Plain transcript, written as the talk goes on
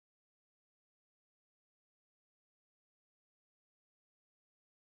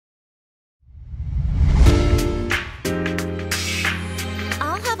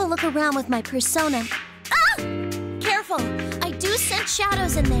walk around with my persona. Ah! Careful! I do sense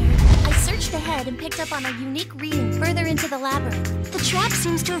shadows in there. I searched ahead and picked up on a unique reading further into the labyrinth. The trap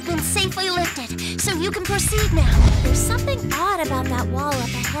seems to have been safely lifted, so you can proceed now. There's something odd about that wall up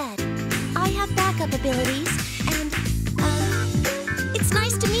ahead. I have backup abilities, and, it's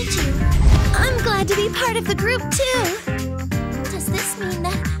nice to meet you. I'm glad to be part of the group, too. Does this mean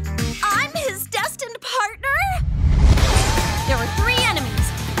that I'm his destined partner? There are 3 enemies.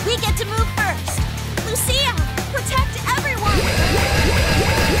 We get to move first. Lucia, protect everyone!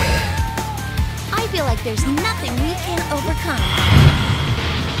 I feel like there's nothing we can't overcome.